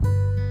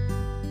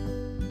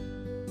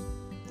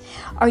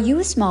Are you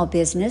a small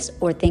business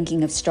or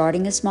thinking of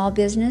starting a small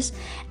business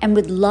and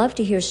would love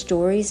to hear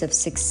stories of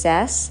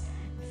success,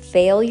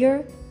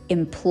 failure,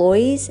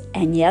 employees,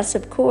 and yes,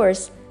 of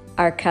course,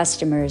 our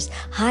customers?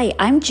 Hi,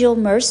 I'm Jill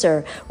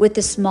Mercer with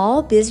the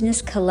Small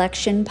Business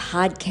Collection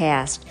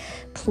podcast.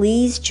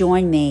 Please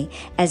join me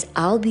as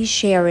I'll be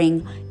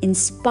sharing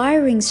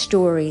inspiring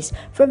stories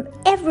from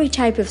every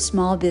type of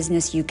small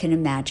business you can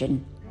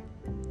imagine.